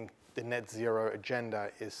I think the net zero agenda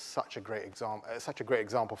is such a great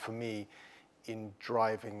example for me in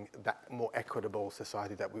driving that more equitable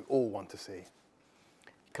society that we all want to see.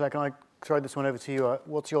 Claire, can I throw this one over to you?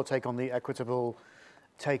 What's your take on the equitable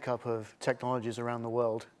take-up of technologies around the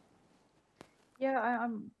world? Yeah,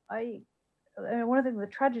 one of the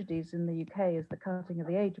tragedies in the UK is the cutting of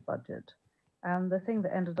the age budget. And the thing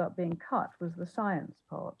that ended up being cut was the science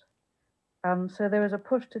part. So there is a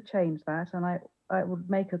push to change that. And I would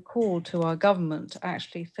make a call to our government to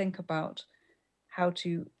actually think about how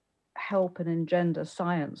to help and engender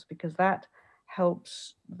science, because that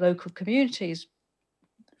helps local communities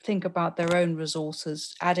think about their own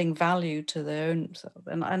resources, adding value to their own.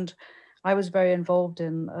 And I was very involved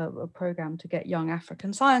in a program to get young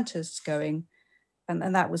African scientists going,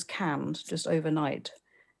 and that was canned just overnight.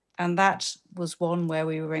 And that was one where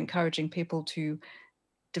we were encouraging people to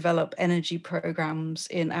develop energy programs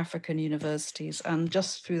in African universities. And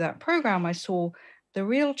just through that program, I saw the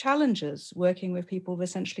real challenges working with people with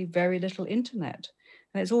essentially very little internet.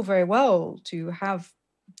 And it's all very well to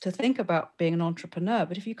think about being an entrepreneur,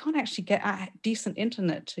 but if you can't actually get decent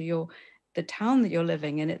internet to the town that you're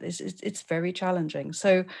living in, it's very challenging.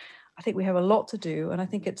 So I think we have a lot to do, and I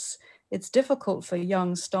think it's difficult for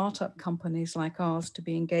young startup companies like ours to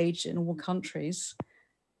be engaged in all countries,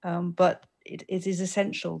 but it is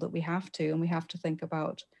essential that we have to, and we have to think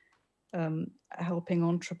about helping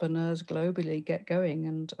entrepreneurs globally get going.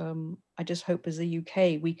 And I just hope as the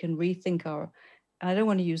UK we can rethink and I don't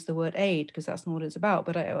want to use the word aid because that's not what it's about,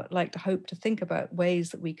 but I would like to hope to think about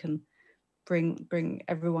ways that we can bring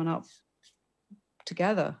everyone up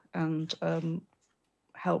together and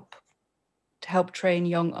help train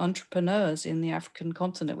young entrepreneurs in the African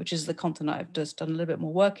continent, which is the continent I've just done a little bit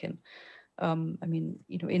more work in. I mean,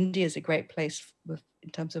 India is a great place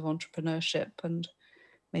in terms of entrepreneurship, and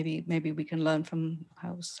maybe we can learn from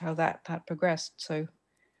how that progressed. So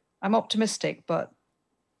I'm optimistic, but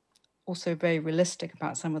also very realistic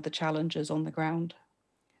about some of the challenges on the ground.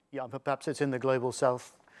 Yeah, but perhaps it's in the global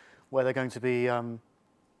south where they're going to be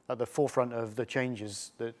at the forefront of the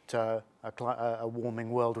changes that a warming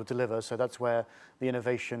world would deliver. So that's where the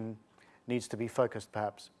innovation needs to be focused,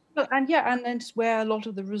 perhaps. And it's where a lot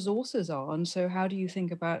of the resources are. And so how do you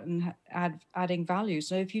think about and adding value?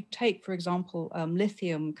 So if you take, for example,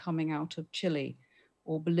 lithium coming out of Chile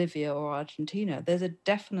or Bolivia or Argentina, there's a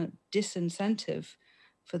definite disincentive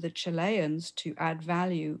for the Chileans to add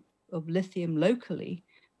value of lithium locally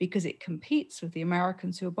because it competes with the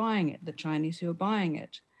Americans who are buying it, the Chinese who are buying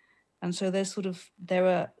it. And so there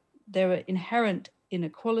are inherent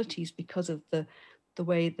inequalities because of the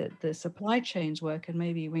way that the supply chains work, and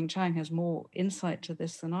maybe Wing Chang has more insight to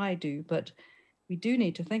this than I do, but we do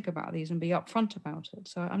need to think about these and be upfront about it.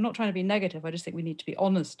 So I'm not trying to be negative, I just think we need to be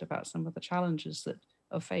honest about some of the challenges that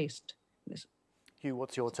are faced. Hugh,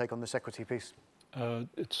 what's your take on this equity piece?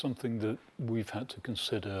 It's something that we've had to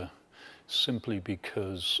consider simply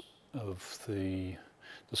because of the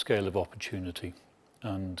scale of opportunity,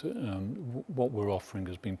 and what we're offering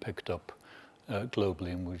has been picked up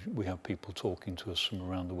globally, and we have people talking to us from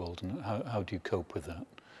around the world, and how do you cope with that?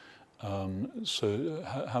 So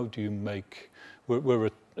how do you we're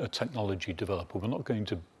a technology developer. We're not going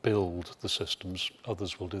to build the systems,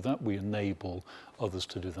 others will do that. We enable others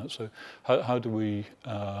to do that. So how do we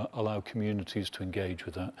allow communities to engage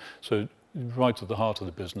with that? So right at the heart of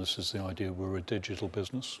the business is the idea we're a digital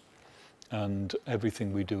business, and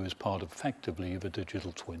everything we do is part effectively of a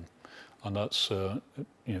digital twin. And that's, at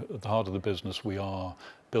the heart of the business, we are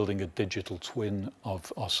building a digital twin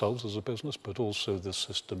of ourselves as a business, but also the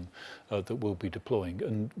system that we'll be deploying.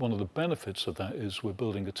 And one of the benefits of that is we're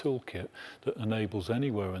building a toolkit that enables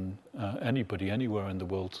anybody anywhere in the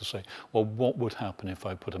world to say, well, what would happen if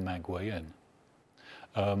I put a Magway in?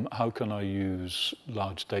 How can I use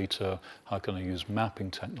large data? How can I use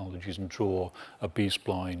mapping technologies and draw a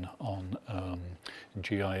B-spline on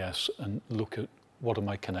GIS and look at what am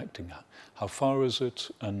I connecting? How far is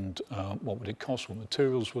it? And what would it cost? What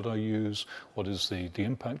materials would I use? What is the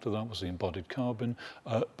impact of that? What's the embodied carbon?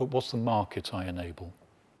 But what's the market I enable?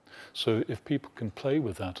 So if people can play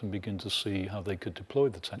with that and begin to see how they could deploy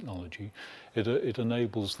the technology, it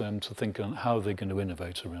enables them to think on how they're going to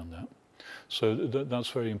innovate around that. So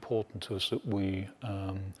that's very important to us, that we,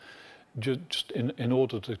 just in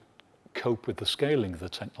order to cope with the scaling of the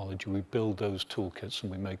technology, we build those toolkits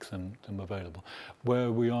and we make them available.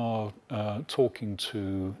 Where we are talking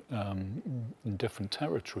to in different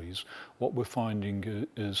territories, what we're finding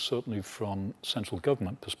is certainly from central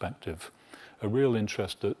government perspective, a real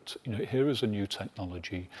interest that, here is a new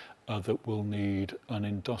technology, that will need an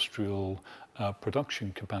industrial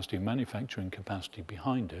production capacity, manufacturing capacity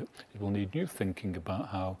behind it. It will need new thinking about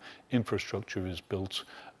how infrastructure is built.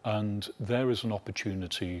 And there is an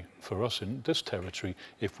opportunity for us in this territory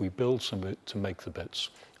if we build some of it to make the bets.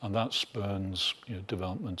 And that spurns, you know,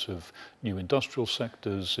 development of new industrial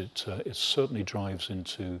sectors. It certainly drives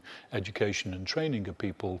into education and training of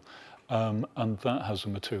people. And that has a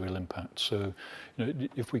material impact. So, you know,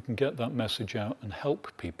 if we can get that message out and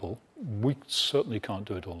help people, we certainly can't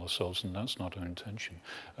do it all ourselves, and that's not our intention.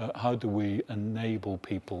 How do we enable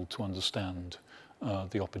people to understand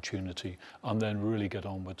the opportunity and then really get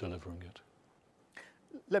on with delivering it?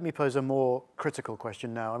 Let me pose a more critical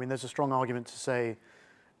question now. I mean, there's a strong argument to say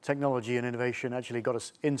technology and innovation actually got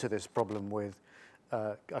us into this problem with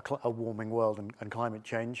a warming world and climate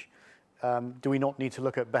change. Do we not need to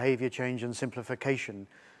look at behavior change and simplification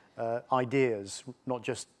ideas, not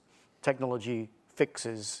just technology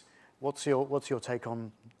fixes? What's your take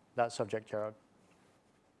on that subject, Gerard?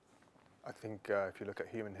 I think if you look at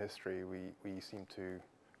human history, we seem to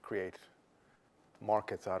create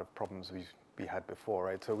markets out of problems we had before,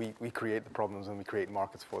 right? So we create the problems and we create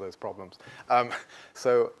markets for those problems.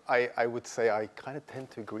 So I would say I kind of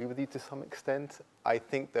tend to agree with you to some extent. I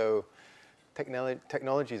think, though,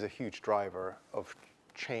 technology is a huge driver of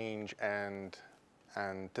change and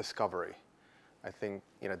discovery. I think,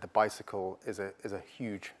 you know, the bicycle is a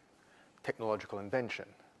huge technological invention.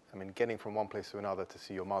 I mean, getting from one place to another to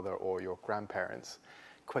see your mother or your grandparents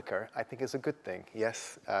quicker, I think is a good thing.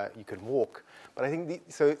 Yes, you can walk, but I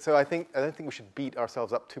think I don't think we should beat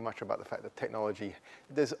ourselves up too much about the fact that technology.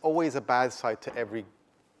 There's always a bad side to every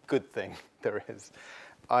good thing there is.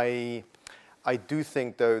 I do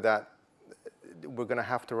think, though, that we're going to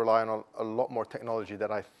have to rely on a lot more technology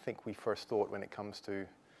than I think we first thought when it comes to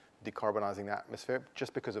decarbonizing the atmosphere,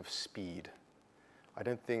 just because of speed. I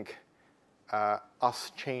don't think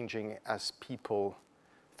us changing as people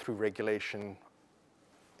through regulation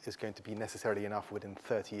is going to be necessarily enough within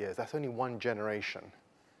 30 years. That's only one generation.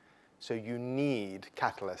 So you need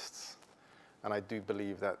catalysts. And I do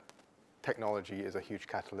believe that technology is a huge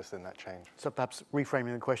catalyst in that change. So perhaps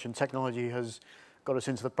reframing the question, technology has got us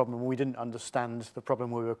into the problem. We didn't understand the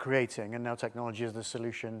problem we were creating, and now technology is the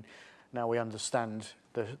solution. Now we understand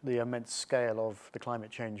the immense scale of the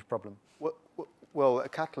climate change problem. Well, a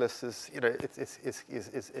catalyst is, you know, is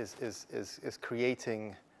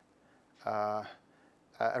creating a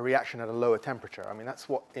reaction at a lower temperature. I mean, that's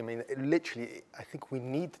what, I mean, literally, I think we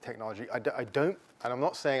need the technology. I don't, and I'm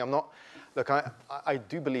not saying I'm not, look, I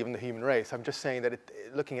do believe in the human race. I'm just saying that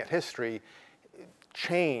looking at history,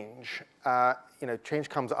 change, you know, change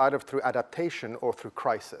comes either through adaptation or through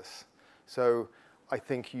crisis. So I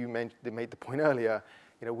think you made the point earlier,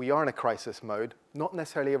 you know, we are in a crisis mode. Not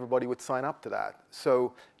necessarily everybody would sign up to that.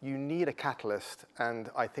 So you need a catalyst,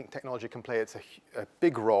 and I think technology can play a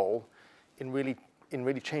big role in really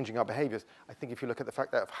changing our behaviors. I think if you look at the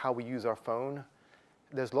fact that of how we use our phone,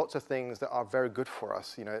 there's lots of things that are very good for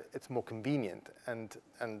us. You know, it's more convenient, and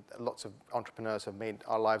lots of entrepreneurs have made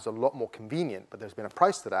our lives a lot more convenient, but there's been a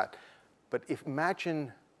price to that. But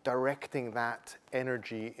imagine directing that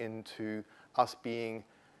energy into us being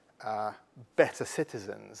better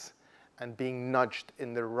citizens and being nudged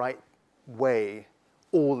in the right way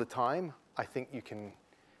all the time. I think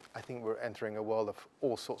we're entering a world of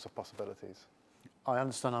all sorts of possibilities. I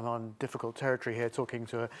understand I'm on difficult territory here talking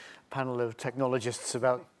to a panel of technologists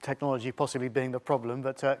about technology possibly being the problem,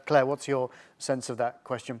 but Claire, what's your sense of that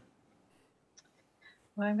question?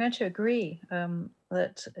 Well, I'm going to agree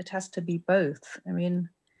that it has to be both. I mean,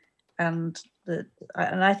 and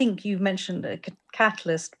I think you mentioned a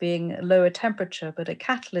catalyst being a lower temperature, but a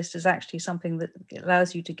catalyst is actually something that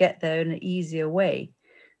allows you to get there in an easier way,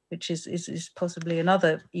 which is possibly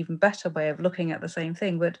another even better way of looking at the same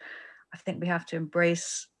thing. But I think we have to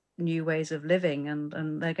embrace new ways of living,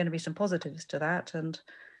 and there are going to be some positives to that. And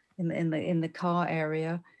in the car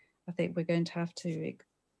area, I think we're going to have to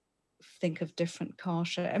think of different car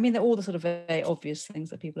share. I mean, they're all the sort of very obvious things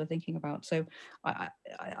that people are thinking about. So I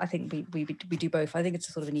think we do both. I think it's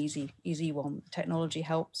a sort of an easy one. Technology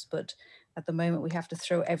helps, but at the moment we have to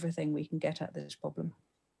throw everything we can get at this problem.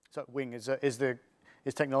 So, Wing, is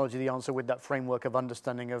technology the answer with that framework of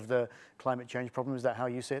understanding of the climate change problem? Is that how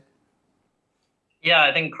you see it? Yeah,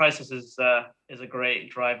 I think crisis is a great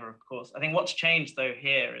driver, of course. I think what's changed, though,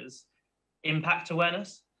 here is impact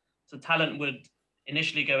awareness. So talent would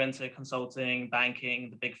initially go into consulting,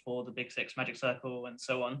 banking, the big four, the big six, magic circle, and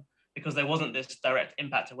so on, because there wasn't this direct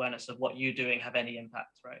impact awareness of what you doing have any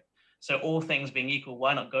impact, right? So all things being equal,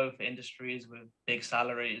 why not go for industries with big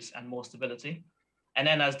salaries and more stability? And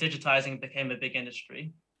then as digitizing became a big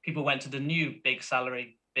industry, people went to the new big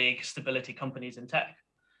salary, big stability companies in tech.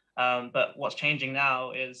 But what's changing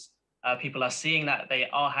now is people are seeing that they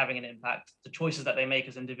are having an impact. The choices that they make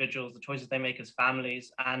as individuals, the choices they make as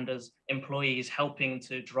families and as employees helping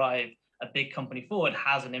to drive a big company forward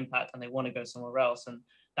has an impact, and they want to go somewhere else. And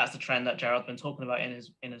that's the trend that Gerard's been talking about in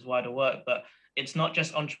his wider work. But it's not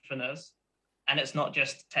just entrepreneurs and it's not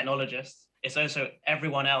just technologists. It's also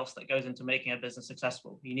everyone else that goes into making a business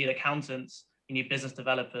successful. You need accountants, you need business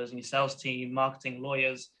developers, you need sales team, marketing,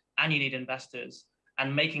 lawyers, and you need investors.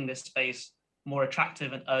 And making this space more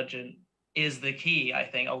attractive and urgent is the key. I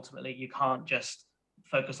think ultimately you can't just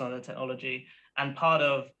focus on the technology. And part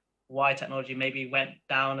of why technology maybe went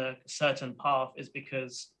down a certain path is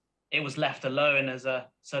because it was left alone as a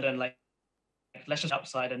certain, like, let's just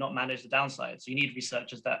upside and not manage the downside. So you need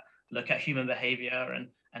researchers that look at human behavior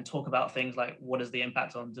and talk about things like what is the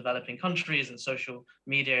impact on developing countries and social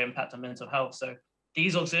media impact on mental health. So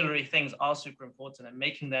these auxiliary things are super important, and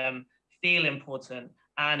making them feel important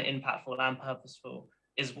and impactful and purposeful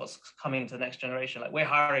is what's coming to the next generation. Like, we're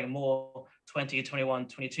hiring more 20, 21,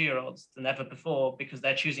 22-year-olds than ever before because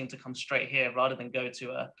they're choosing to come straight here rather than go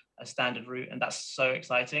to a standard route. And that's so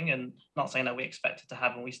exciting, and not saying that we expected to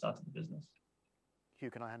have when we started the business. Hugh,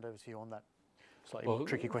 can I hand over to you on that slightly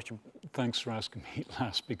tricky question? Thanks for asking me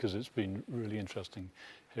last, because it's been really interesting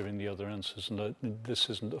hearing the other answers. And this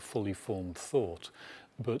isn't a fully formed thought,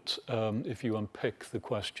 but if you unpick the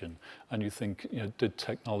question and you think, did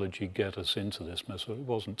technology get us into this mess? Well, it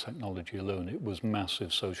wasn't technology alone, it was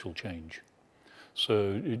massive social change.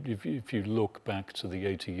 So if you look back to the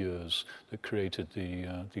 80 years that created the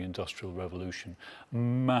Industrial Revolution,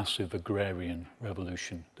 massive agrarian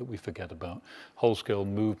revolution that we forget about, whole-scale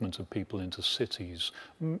movement of people into cities,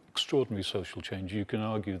 extraordinary social change. You can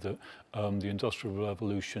argue that the Industrial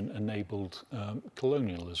Revolution enabled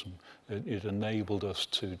colonialism. It enabled us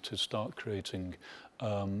to start creating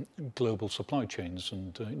global supply chains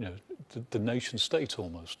and the nation state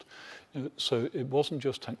almost. So it wasn't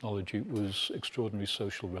just technology, it was extraordinary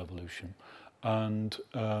social revolution. And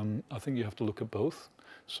I think you have to look at both.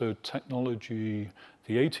 So technology,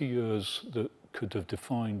 the 80 years that could have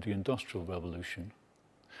defined the Industrial Revolution,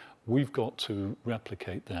 we've got to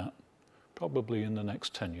replicate that probably in the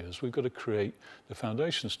next 10 years. We've got to create the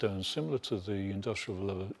foundation stones similar to the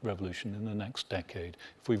Industrial Revolution in the next decade,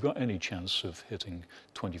 if we've got any chance of hitting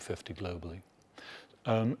 2050 globally.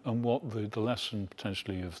 And what the lesson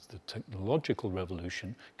potentially of the technological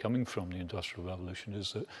revolution coming from the Industrial Revolution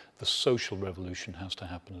is that the social revolution has to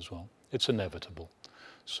happen as well. It's inevitable.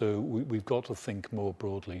 So we've got to think more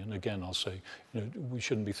broadly. And again, I'll say, we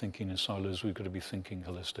shouldn't be thinking in silos, we've got to be thinking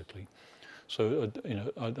holistically. So,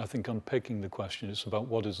 I think unpicking the question, it's about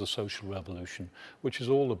what is the social revolution, which is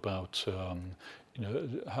all about,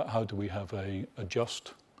 how do we have a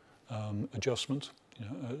just adjustment?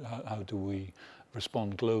 How do we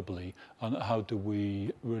respond globally, and how do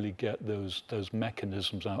we really get those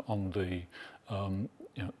mechanisms out on the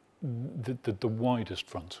widest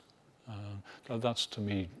front? That's to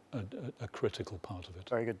me a critical part of it.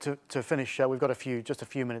 Very good. To finish, we've got just a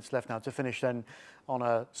few minutes left now. To finish then on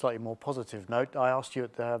a slightly more positive note, I asked you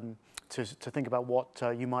to think about what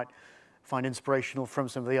you might find inspirational from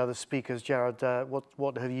some of the other speakers. Gerard,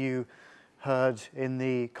 what have you heard in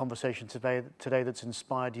the conversation today that's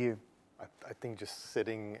inspired you? I think just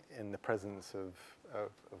sitting in the presence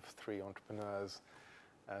of three entrepreneurs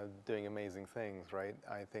doing amazing things, right?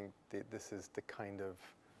 I think this is the kind of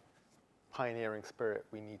pioneering spirit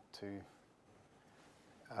we need to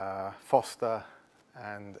foster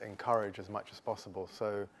and encourage as much as possible.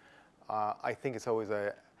 So I think it's always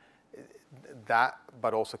that,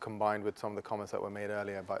 but also combined with some of the comments that were made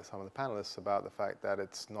earlier by some of the panelists about the fact that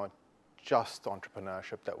it's not just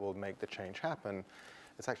entrepreneurship that will make the change happen.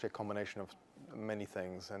 It's actually a combination of many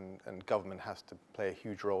things, and government has to play a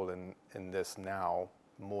huge role in this now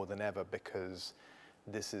more than ever, because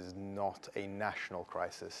this is not a national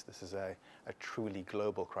crisis. This is a truly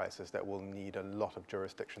global crisis that will need a lot of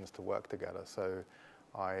jurisdictions to work together. So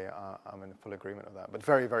I'm in full agreement with that. But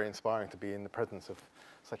very, very inspiring to be in the presence of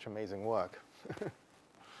such amazing work.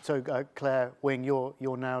 So Clare, Wing,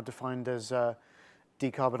 you're now defined as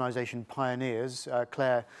decarbonisation pioneers.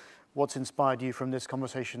 Clare, what's inspired you from this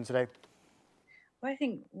conversation today? Well, I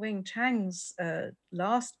think Wing Chang's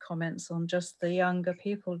last comments on just the younger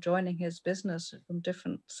people joining his business from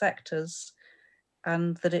different sectors,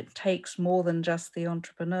 and that it takes more than just the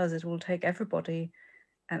entrepreneurs, it will take everybody,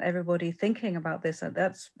 and everybody thinking about this. And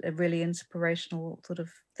that's a really inspirational sort of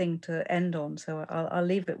thing to end on. So I'll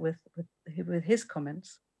leave it with his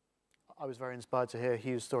comments. I was very inspired to hear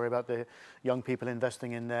Hugh's story about the young people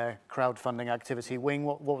investing in their crowdfunding activity. Wing,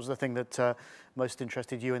 what was the thing that most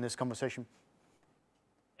interested you in this conversation?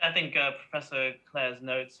 I think Professor Clare's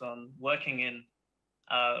notes on working in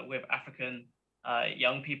with African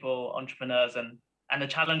young people, entrepreneurs, and the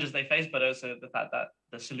challenges they face, but also the fact that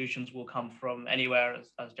the solutions will come from anywhere,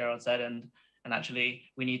 as Gerard said, and actually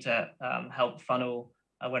we need to help funnel,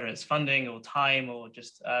 whether it's funding or time or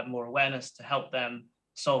just more awareness to help them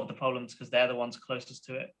solve the problems, because they're the ones closest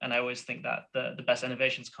to it. And I always think that the best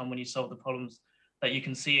innovations come when you solve the problems that you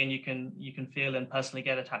can see and you can feel and personally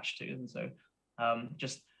get attached to. And so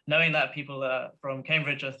just knowing that people from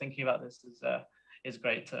Cambridge are thinking about this is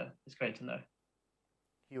great to know.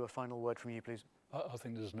 Hugh, a final word from you, please. I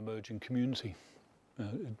think there's an emerging community.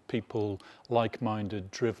 People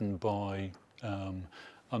like-minded, driven by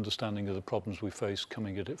understanding of the problems we face,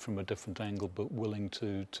 coming at it from a different angle, but willing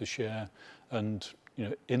to share and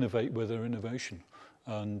innovate with their innovation.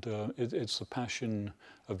 And it's the passion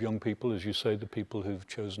of young people, as you say, the people who've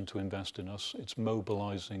chosen to invest in us. It's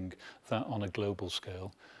mobilizing that on a global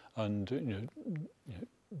scale. And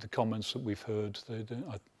the comments that we've heard,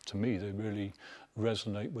 to me, they really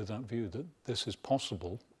resonate with that view that this is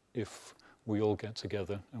possible if we all get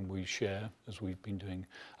together and we share, as we've been doing,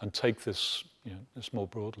 and take this, this more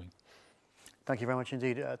broadly. Thank you very much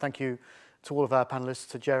indeed. Thank you to all of our panelists,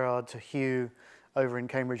 to Gerard, to Hugh over in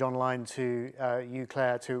Cambridge Online, to you,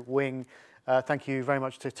 Clare, to Wing. Thank you very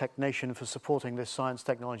much to Technation for supporting this Science,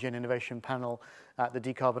 Technology and Innovation panel at the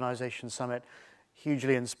Decarbonisation Summit.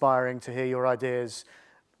 Hugely inspiring to hear your ideas.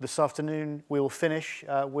 This afternoon, we will finish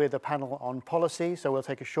with a panel on policy, so we'll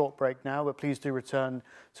take a short break now, but please do return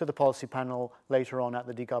to the policy panel later on at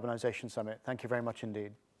the Decarbonisation Summit. Thank you very much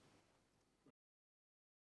indeed.